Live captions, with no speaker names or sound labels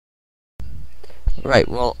Right,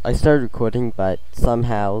 well, I started recording, but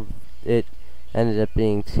somehow it ended up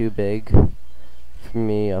being too big for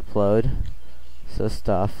me to upload. So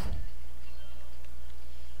stuff.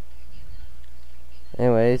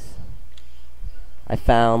 Anyways, I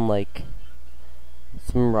found like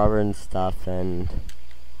some rubber and stuff, and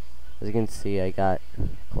as you can see, I got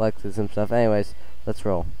collected some stuff. Anyways, let's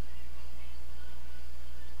roll.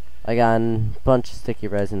 I got a bunch of sticky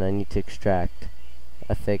resin I need to extract.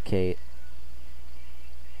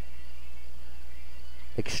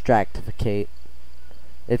 Extractificate.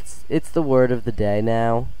 It's the word of the day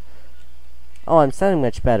now. Oh, I'm sounding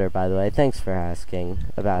much better, by the way. Thanks for asking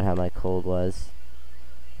about how my cold was.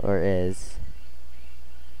 Or is.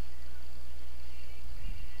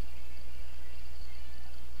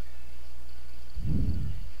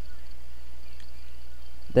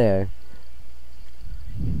 There.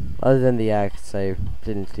 Other than the axe, I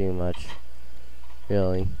didn't do much.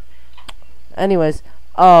 Really. Anyways,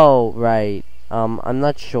 oh, right. I'm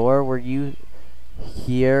not sure. Were you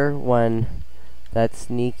here when that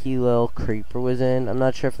sneaky little creeper was in? I'm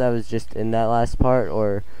not sure if that was just in that last part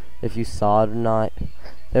or if you saw it or not.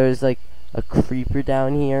 There was like a creeper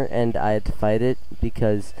down here and I had to fight it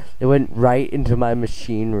because it went right into my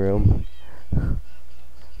machine room.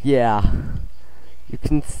 Yeah. You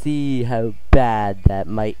can see how bad that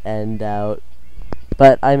might end out.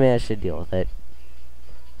 But I managed to deal with it.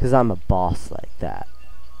 Because I'm a boss like that.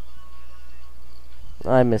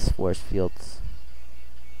 I miss force fields.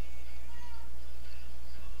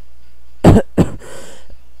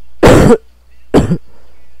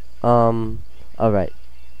 Alright.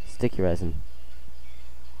 Sticky resin.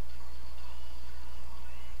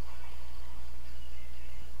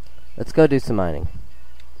 Let's go do some mining.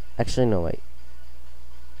 Actually, no, wait.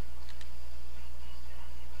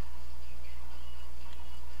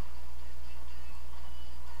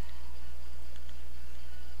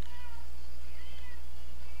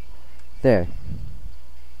 There.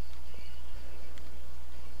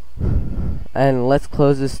 And let's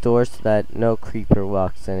close this door so that no creeper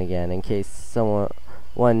walks in again in case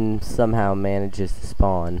one somehow manages to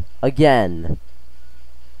spawn. Again!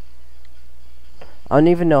 I don't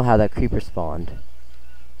even know how that creeper spawned.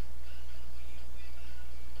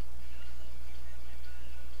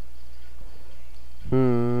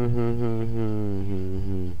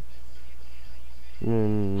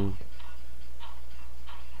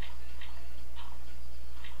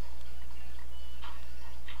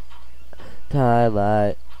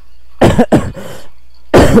 Highlight.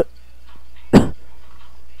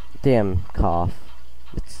 Damn cough.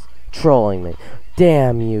 It's trolling me.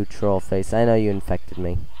 Damn you, troll face. I know you infected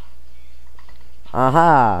me.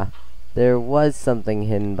 Aha! There was something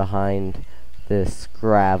hidden behind this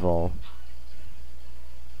gravel.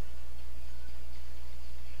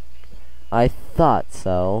 I thought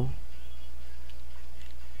so.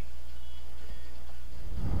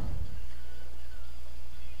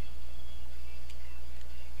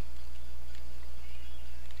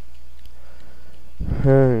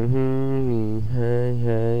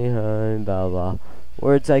 Blah blah.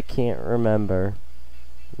 Words I can't remember.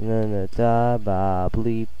 Na na da ba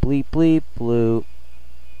bleep bleep bleep bloop.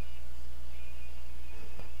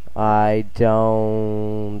 I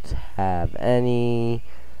don't have any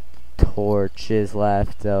torches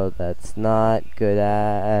left, though that's not good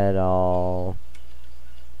at all.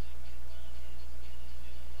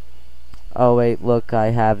 Oh wait, look, I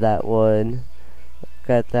have that wood. Look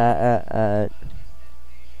at that.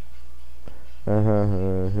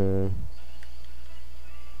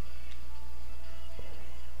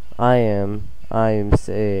 I am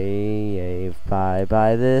saved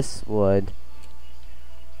by this wood.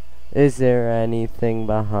 Is there anything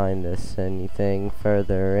behind this? Anything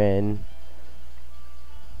further in?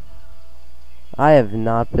 I have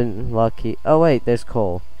not been lucky. Oh wait, there's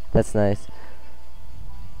coal. That's nice.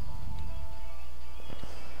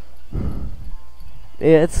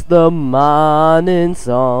 It's the morning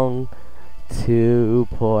song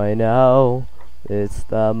 2.0. It's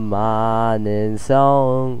the morning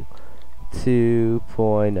song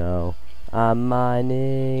 2.0. I'm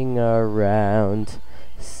mining around,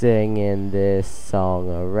 singing this song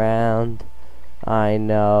around. I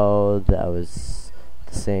know that was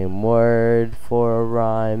the same word for a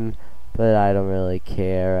rhyme, but I don't really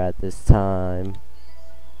care at this time.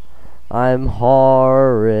 I'm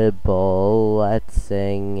horrible at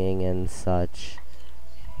singing and such.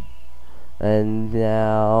 And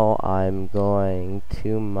now I'm going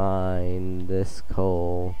to mine this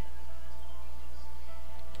coal.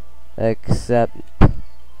 Except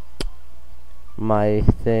my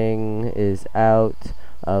thing is out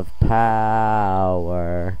of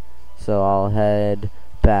power. So I'll head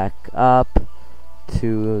back up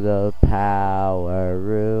to the power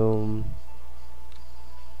room.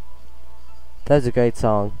 That's a great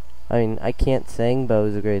song. I mean, I can't sing, but it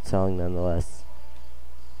was a great song nonetheless.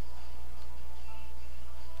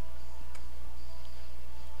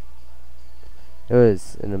 It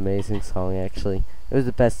was an amazing song, actually. It was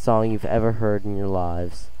the best song you've ever heard in your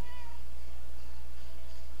lives.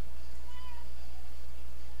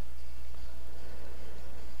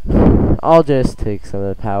 I'll just take some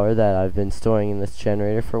of the power that I've been storing in this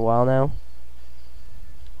generator for a while now.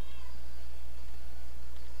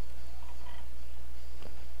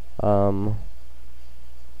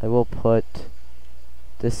 I will put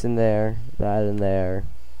this in there, that in there.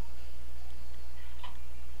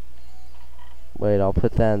 Wait, I'll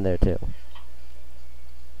put that in there too.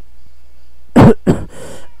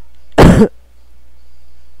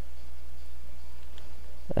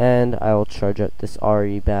 And I will charge up this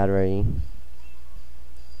RE battery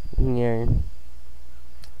here.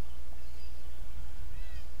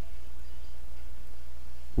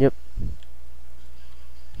 Yep.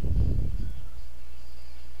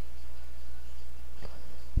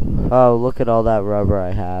 Oh, look at all that rubber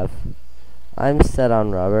I have. I'm set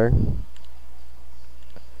on rubber.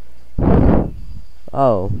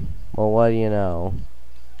 Oh, well, what do you know?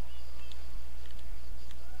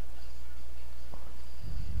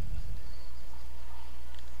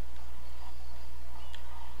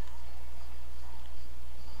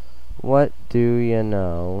 What do you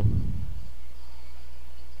know?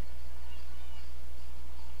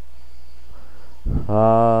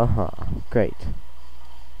 Great.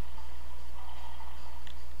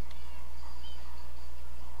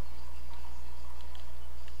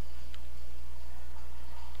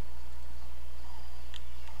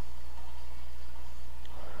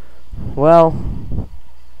 Well,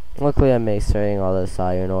 luckily I'm macerating all this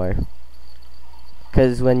iron ore.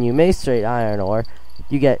 Because when you macerate iron ore,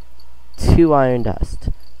 you get 2 iron dust.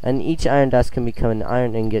 And each iron dust can become an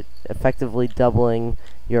iron ingot, effectively doubling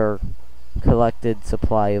your collected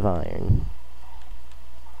supply of iron.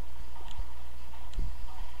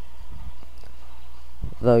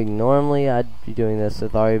 Though normally I'd be doing this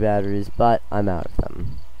with RE batteries, but I'm out of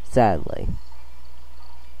them. Sadly.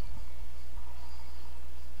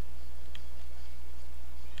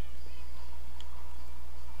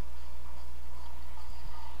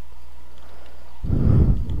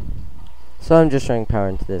 So I'm just running power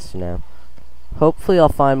into this now. Hopefully I'll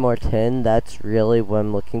find more tin. That's really what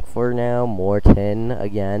I'm looking for now. More tin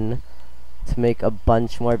again. To make a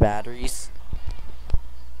bunch more batteries.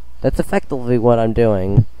 That's effectively what I'm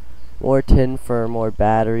doing. More tin for more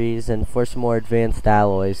batteries and for some more advanced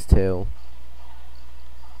alloys too.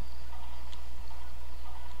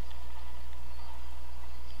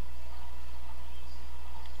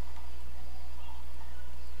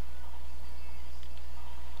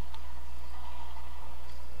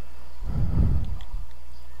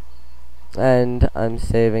 And I'm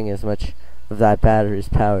saving as much of that battery's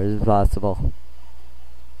power as possible.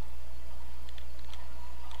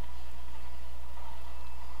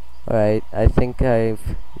 Alright, I think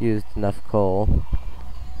I've used enough coal.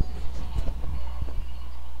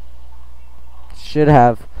 Should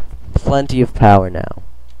have plenty of power now.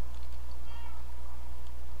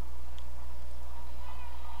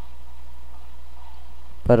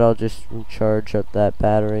 But I'll just charge up that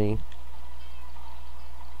battery.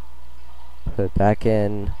 Put it back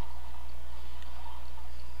in.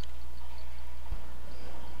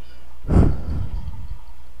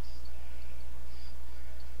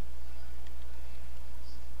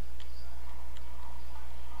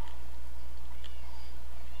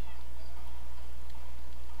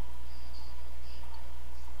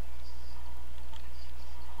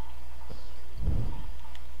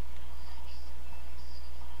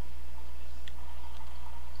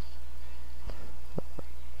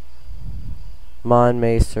 Mon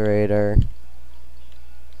Macerator.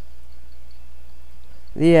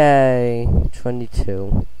 Yay!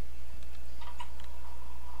 22.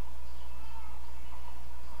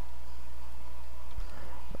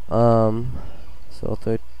 So I'll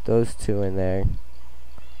throw those 2 in there.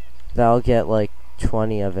 That'll get like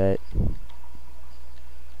 20 of it.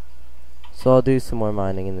 So I'll do some more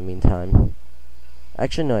mining in the meantime.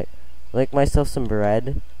 Actually, no, wait. Make myself some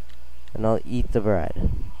bread, and I'll eat the bread.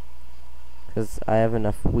 Because I have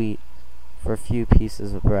enough wheat for a few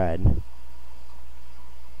pieces of bread.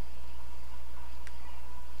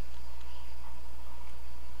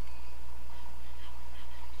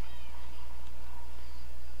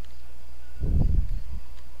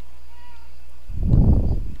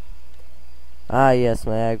 Ah, yes,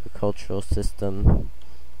 my agricultural system.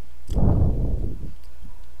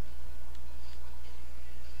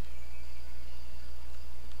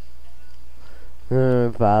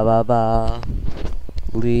 Ba ba ba.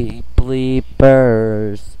 Bleep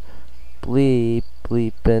bleepers. Bleep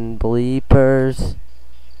bleepin' bleepers.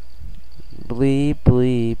 Bleep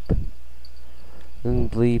bleep.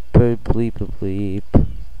 Bleeper bleep bleep.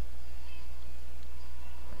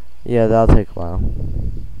 Yeah, that'll take a while.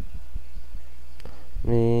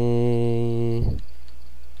 Me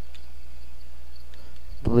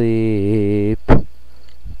bleep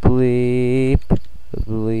bleep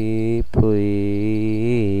bleep bleep.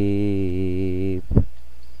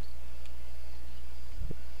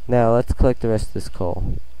 Now let's collect the rest of this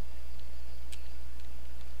coal.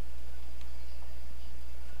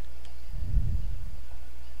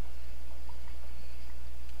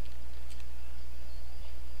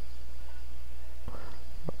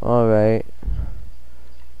 Alright.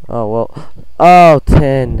 Oh, well. Oh,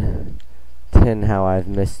 tin. Tin, how I've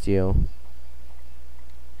missed you.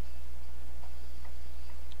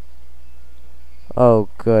 Oh,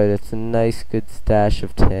 good. It's a nice, good stash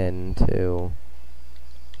of tin, too.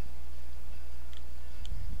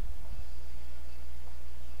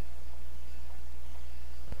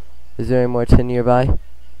 Is there any more tin nearby?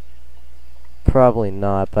 Probably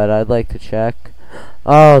not, but I'd like to check.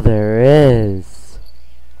 Oh, there is.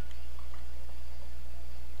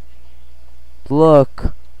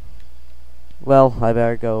 Look. Well, I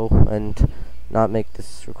better go and not make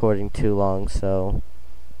this recording too long, so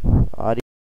audio